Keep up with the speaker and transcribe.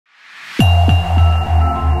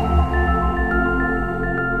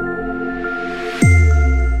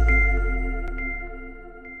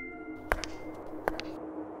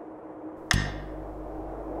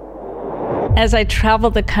As I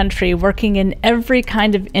travel the country working in every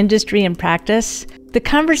kind of industry and practice, the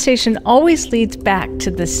conversation always leads back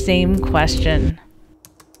to the same question.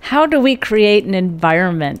 How do we create an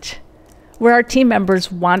environment where our team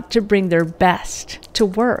members want to bring their best to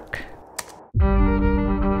work?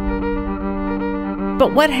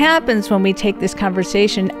 But what happens when we take this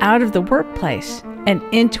conversation out of the workplace and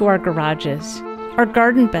into our garages, our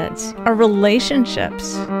garden beds, our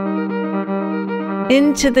relationships,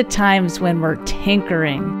 into the times when we're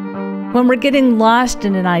tinkering, when we're getting lost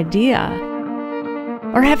in an idea,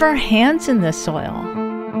 or have our hands in the soil,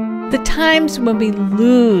 the times when we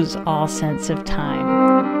lose all sense of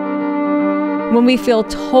time, when we feel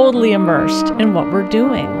totally immersed in what we're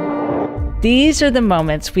doing? These are the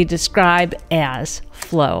moments we describe as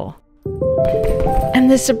flow. And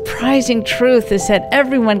the surprising truth is that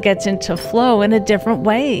everyone gets into flow in a different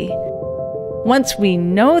way. Once we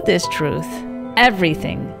know this truth,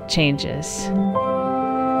 everything changes.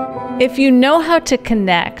 If you know how to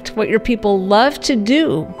connect what your people love to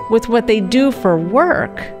do with what they do for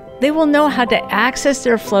work, they will know how to access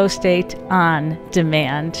their flow state on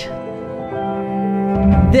demand.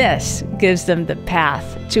 This gives them the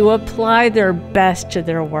path to apply their best to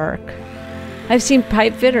their work. I've seen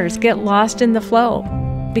pipe fitters get lost in the flow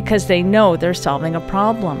because they know they're solving a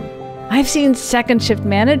problem. I've seen second shift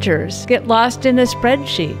managers get lost in a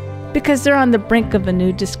spreadsheet because they're on the brink of a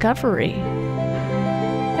new discovery.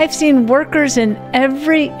 I've seen workers in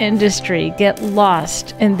every industry get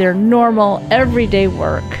lost in their normal, everyday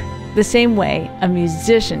work, the same way a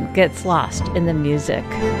musician gets lost in the music.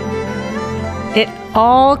 It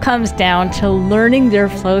all comes down to learning their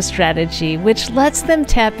flow strategy, which lets them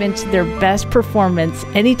tap into their best performance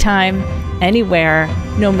anytime, anywhere,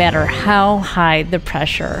 no matter how high the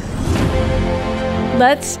pressure.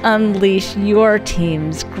 Let's unleash your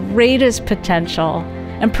team's greatest potential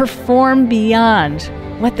and perform beyond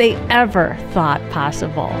what they ever thought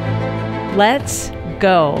possible. Let's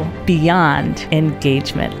go beyond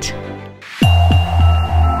engagement.